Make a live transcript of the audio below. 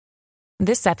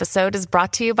This episode is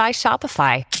brought to you by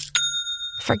Shopify.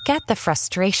 Forget the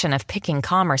frustration of picking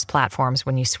commerce platforms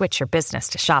when you switch your business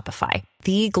to Shopify,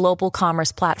 the global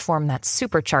commerce platform that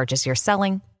supercharges your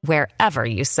selling wherever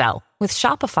you sell. With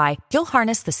Shopify, you'll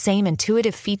harness the same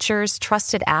intuitive features,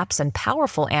 trusted apps, and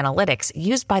powerful analytics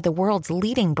used by the world's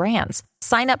leading brands.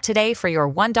 Sign up today for your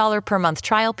 $1 per month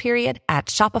trial period at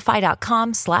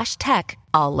shopify.com/tech,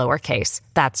 all lowercase.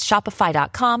 That's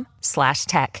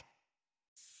shopify.com/tech.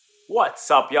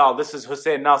 What's up, y'all? This is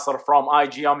Hussein from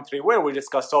iGeometry, where we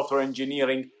discuss software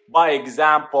engineering by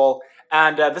example.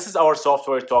 And this is our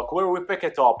software talk, where we pick a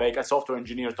topic, a software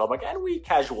engineer topic, and we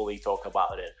casually talk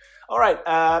about it. All right,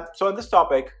 so in this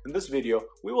topic, in this video,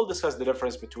 we will discuss the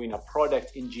difference between a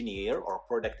product engineer or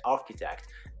product architect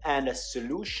and a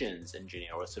solutions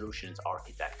engineer or a solutions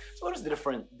architect. So what is the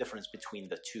difference between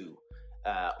the two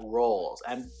roles?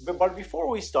 But before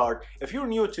we start, if you're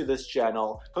new to this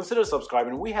channel, consider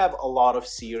subscribing. We have a lot of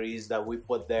series that we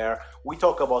put there. We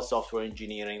talk about software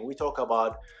engineering. We talk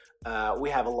about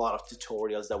we have a lot of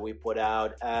tutorials that we put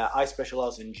out. I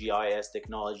specialize in GIS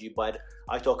technology, but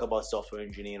I talk about software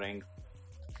engineering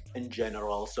in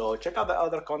general. So check out the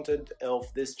other content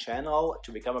of this channel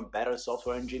to become a better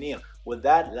software engineer. With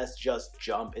that, let's just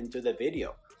jump into the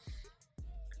video.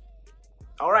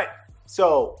 All right,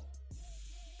 so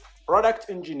product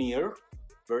engineer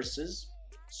versus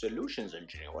solutions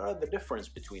engineer. What are the difference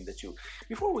between the two?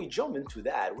 Before we jump into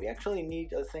that, we actually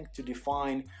need, I think, to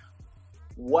define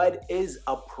what is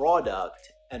a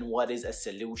product and what is a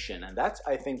solution, and that's,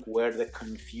 I think, where the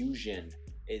confusion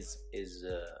is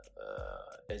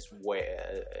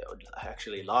where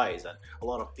actually lies, and a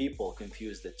lot of people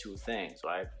confuse the two things,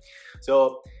 right?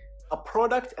 So a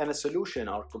product and a solution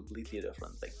are completely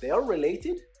different things. They are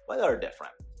related, but they're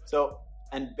different. So,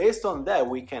 and based on that,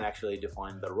 we can actually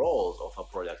define the roles of a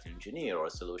product engineer or a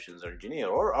solutions engineer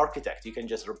or architect. You can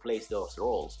just replace those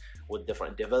roles with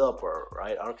different developer,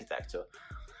 right? Architect.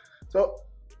 So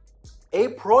a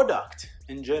product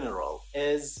in general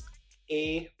is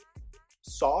a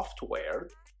software,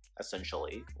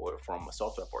 essentially, or from a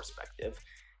software perspective,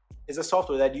 is a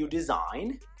software that you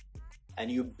design and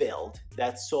you build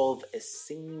that solve a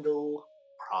single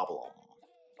problem,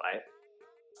 right?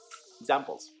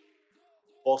 Examples: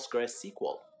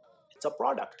 PostgreSQL, it's a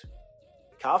product.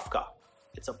 Kafka,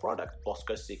 it's a product.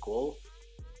 PostgreSQL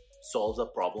solves a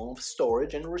problem of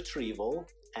storage and retrieval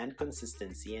and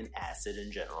consistency and ACID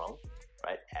in general,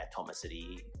 right?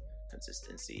 Atomicity,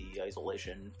 consistency,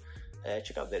 isolation.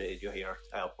 Check out the video here.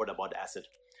 What about ACID?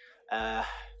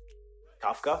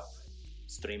 Kafka,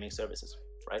 streaming services,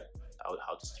 right?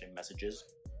 How to stream messages,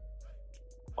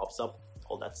 pops up,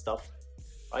 all that stuff,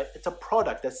 right? It's a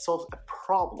product that solves a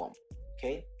problem.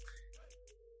 Okay,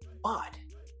 but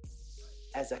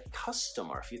as a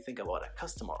customer, if you think about a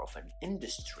customer of an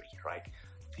industry, right,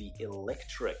 the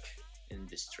electric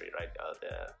industry, right,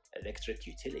 the electric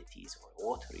utilities or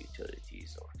water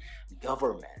utilities or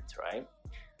government, right,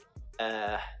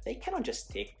 they cannot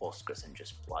just take Postgres and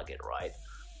just plug it, right?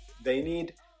 They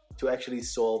need to actually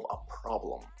solve a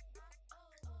problem,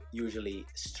 usually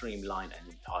streamline an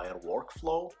entire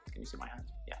workflow. Can you see my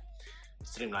hand? Yeah.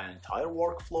 Streamline entire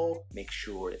workflow, make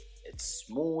sure it's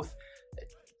smooth.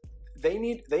 They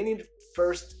need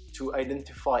first to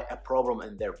identify a problem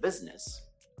in their business,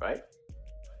 right?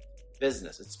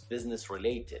 It's business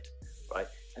related, right?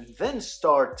 And then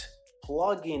start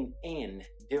plugging in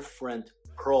different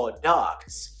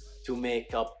products to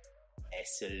make up a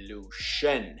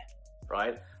solution,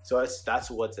 right? So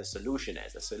that's what the solution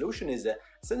is. A solution is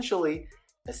essentially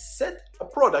a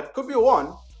product, could be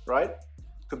one, right?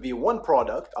 Could be one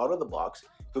product out of the box,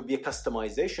 could be a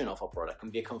customization of a product,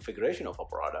 could be a configuration of a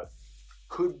product,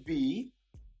 could be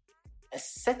a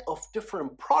set of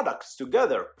different products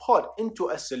together put into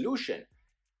a solution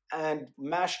and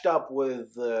mashed up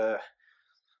with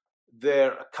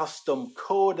their custom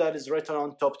code that is written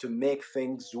on top to make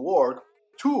things work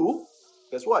to,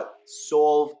 guess what?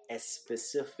 Solve a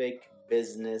specific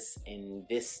business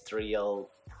industrial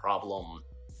problem,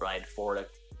 right? For a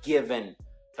given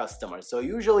customers. So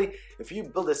usually if you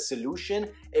build a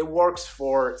solution, it works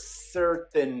for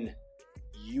certain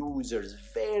users,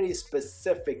 very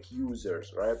specific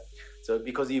users, right? So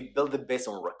because you build it based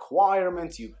on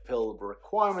requirements, you build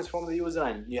requirements from the user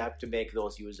and you have to make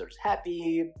those users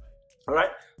happy. All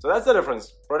right, so that's the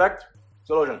difference. Product,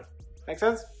 solution. Make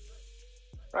sense?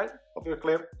 Right? Hope you're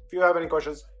clear. If you have any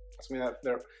questions, ask me that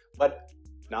there. But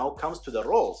now comes to the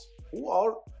roles.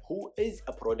 Who is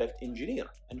a product engineer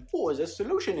and who is a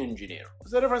solution engineer?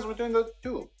 What's the difference between the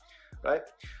two, right?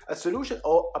 A solution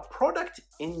or a product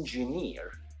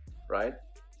engineer, right?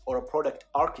 Or a product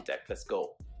architect, let's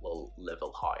go will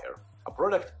level higher. A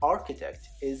product architect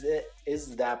is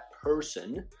that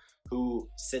person who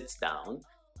sits down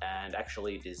and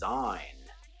actually design,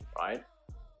 right,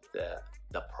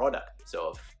 the product.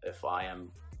 So if I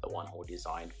am the one who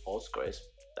designed Postgres,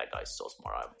 that guy's so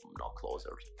smart. I'm not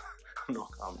closer. I'm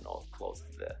not close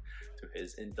to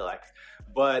his intellect.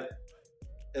 But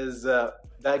is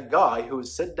that guy who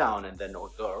sit down and then, or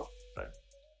girl, right?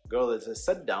 Girl is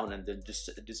sit down and then just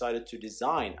decided to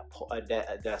design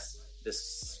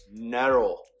this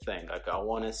narrow thing. Like, I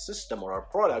want a system or a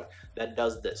product that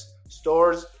does this,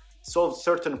 solves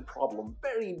certain problem,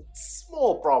 very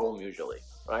small problem usually,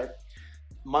 right?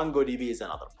 MongoDB is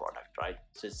another product, right?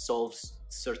 So it solves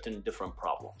certain different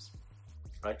problems,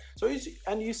 right? So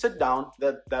you sit down,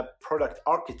 that product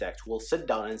architect will sit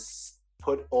down and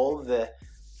put all the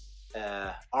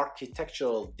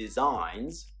architectural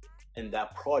designs in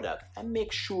that product and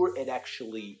make sure it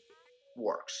actually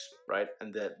works, right?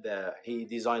 And he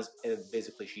designs,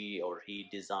 basically she or he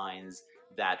designs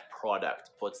that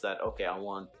product, puts that, okay, I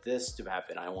want this to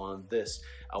happen, I want this,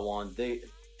 I want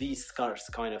these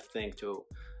kind of thing to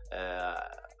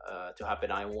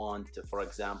happen. I want, for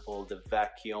example, the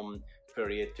vacuum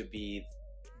period to be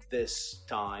this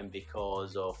time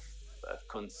because of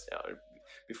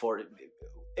before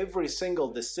every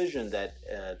single decision that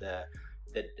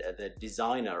the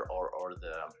designer or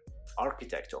the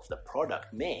architect of the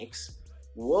product makes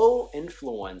will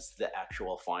influence the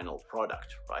actual final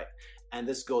product, right? And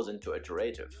this goes into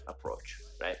iterative approach,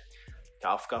 right?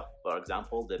 Kafka, for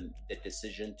example, the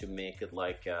decision to make it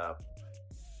like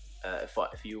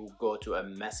if you go to a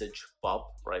message pub,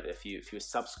 right? If you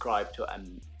subscribe to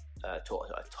a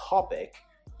topic,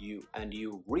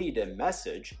 you read a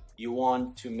message, you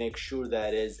want to make sure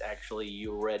that is actually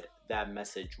you read that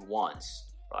message once,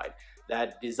 right?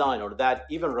 That design or that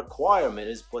even requirement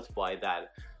is put by that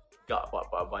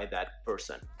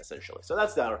person essentially. So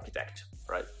that's the architect,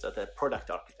 right? So the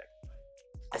product architect.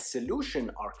 A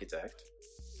solution architect,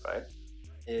 right,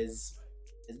 is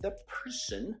the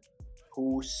person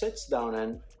who sits down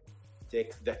and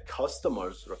takes the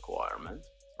customer's requirement,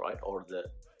 right, or the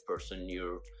person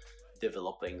you're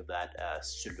developing that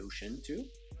solution to,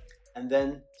 and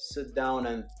then sit down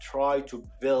and try to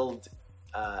build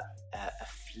a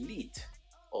fleet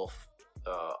of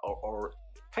or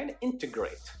kind of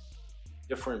integrate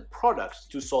different products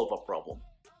to solve a problem.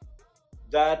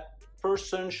 That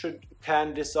person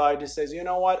can decide, says, you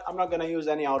know what, I'm not going to use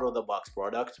any out of the box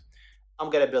product, I'm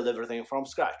going to build everything from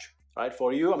scratch, right?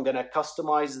 For you, I'm going to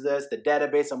customize this, the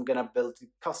database, I'm going to build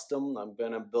custom, I'm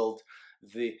going to build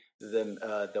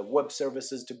the web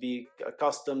services to be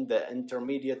custom, the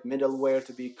intermediate middleware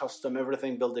to be custom,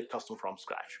 everything, build it custom from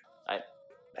scratch, right?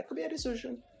 That could be a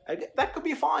decision. That could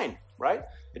be fine, right?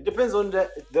 It depends on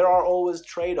there are always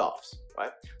trade-offs,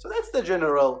 right? So that's the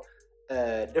general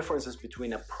differences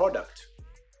between a product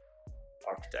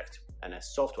architect and a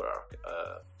software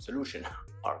solution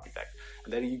architect.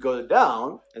 And then you go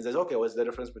down and says, okay, what's the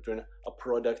difference between a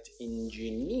product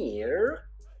engineer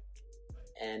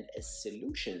and a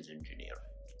solutions engineer?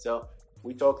 So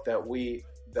we talked that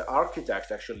the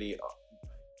architects actually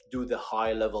do the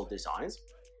high-level designs.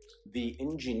 The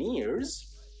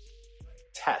engineers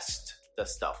test the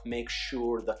stuff, make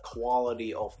sure the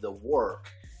quality of the work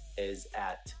is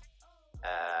at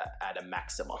a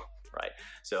maximum, right?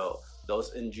 So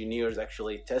those engineers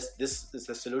actually test this. Is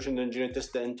the solution engineer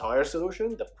test the entire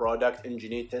solution, the product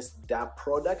engineer tests that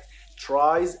product,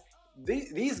 tries.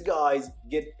 These guys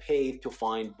get paid to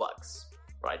find bugs,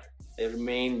 right? Their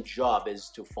main job is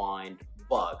to find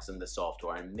bugs in the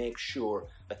software and make sure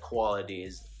the quality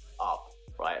is up,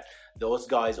 right? Those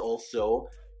guys also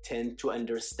tend to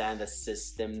understand the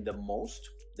system the most.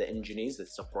 The engineers,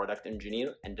 it's a product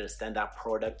engineer, understand that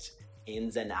product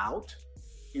ins and out.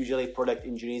 Usually product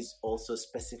engineers also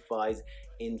specifies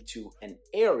into an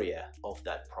area of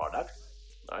that product,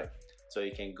 right? So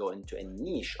you can go into a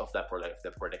niche of that product if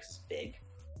the product is big,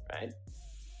 right?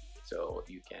 So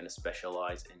you can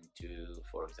specialize into,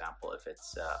 for example, if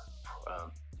it's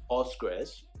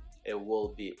Postgres, it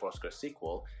will be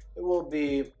PostgreSQL. It will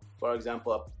be, for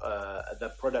example,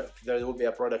 there will be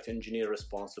a product engineer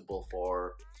responsible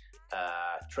for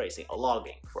tracing or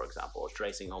logging, for example, or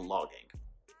tracing on logging.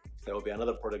 There will be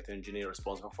another product engineer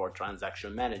responsible for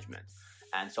transaction management,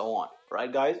 and so on,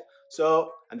 right, guys?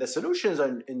 So, and the solutions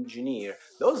engineer,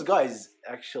 those guys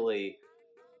actually,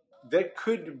 there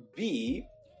could be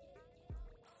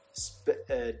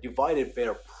divided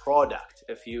per product.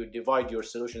 If you divide your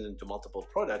solutions into multiple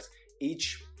products,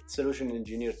 each solution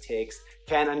engineer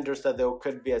can understand. There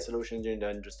could be a solution engineer to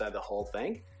understand the whole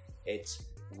thing. It's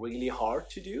really hard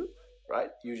to do, right?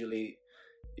 Usually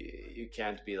you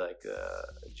can't be like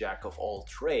a jack of all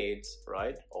trades,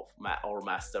 right? Or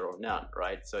master of none,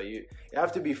 right? So you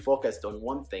have to be focused on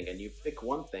one thing, and you pick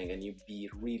one thing and you be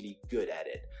really good at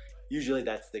it. Usually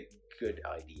that's the good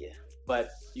idea. But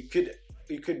you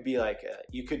could be like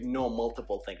you could know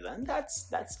multiple things, and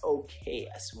that's okay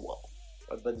as well.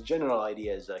 But the general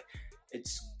idea is like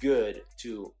it's good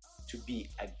to be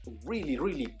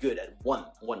really good at one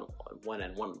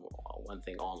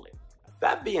thing only.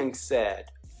 That being said,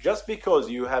 just because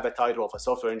you have a title of a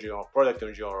software engineer or product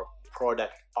engineer or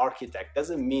product architect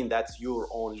doesn't mean that's your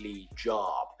only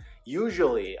job.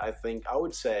 Usually, I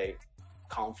would say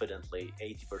confidently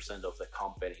 80% of the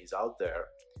companies out there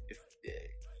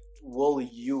will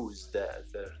use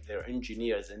their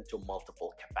engineers into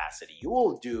multiple capacity.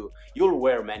 You'll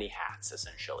wear many hats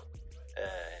essentially,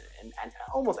 and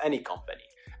almost any company,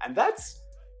 and that's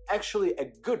actually a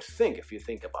good thing if you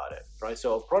think about it, right? So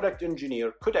a product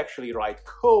engineer could actually write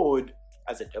code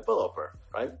as a developer,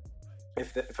 right?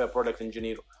 If a product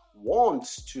engineer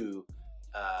wants to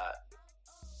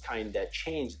kind of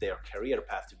change their career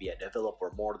path to be a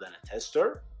developer more than a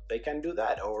tester, they can do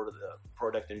that. Or the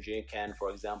product engineer can, for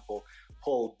example,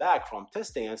 pull back from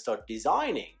testing and start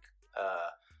designing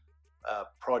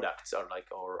products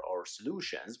or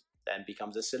solutions, then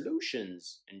becomes a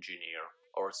solutions engineer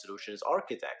or a solutions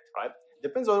architect, right?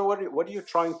 Depends on what are you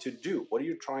trying to do, where are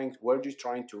you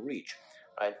trying to reach,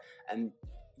 right? And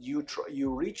you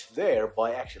reach there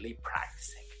by actually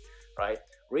practicing, right?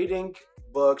 Reading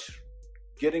books,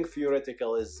 getting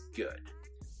theoretical is good,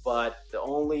 but the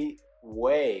only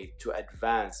way to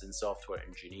advance in software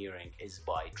engineering is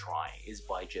by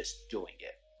just doing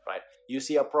it, right? You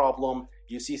see a problem,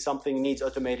 you see something needs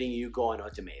automating, you go and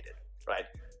automate it, right?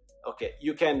 Okay,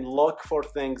 you can look for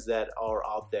things that are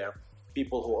out there,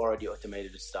 people who already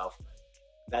automated stuff.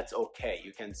 That's okay.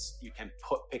 You can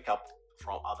pick up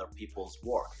from other people's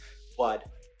work, but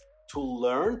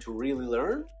to really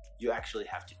learn, you actually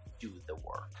have to do the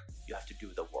work. You have to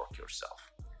do the work yourself.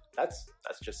 That's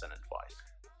just an advice.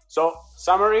 So,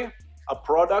 summary: a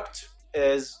product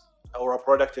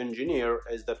engineer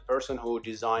is the person who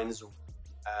designs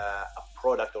a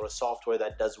product or a software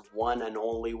that does one and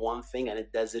only one thing, and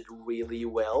it does it really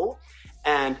well.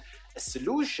 And a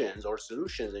solutions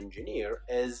engineer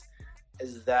is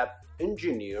that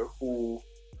engineer who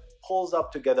pulls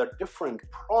up together different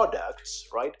products,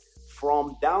 right,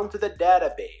 from down to the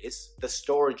database, the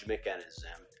storage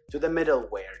mechanism, to the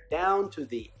middleware, down to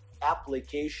the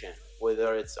application,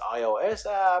 whether it's iOS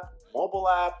app, mobile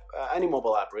app, any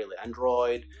mobile app really,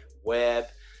 Android, web,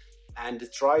 and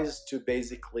it tries to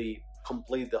basically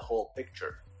complete the whole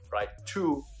picture, right,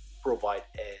 to provide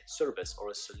a service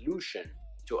or a solution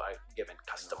to a given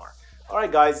customer. All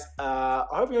right, guys, I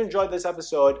hope you enjoyed this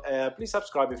episode. Please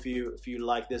subscribe if you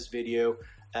like this video.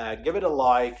 Give it a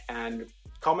like and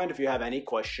comment if you have any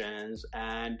questions,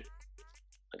 and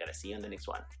I'm gonna see you in the next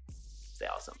one. Stay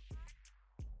awesome.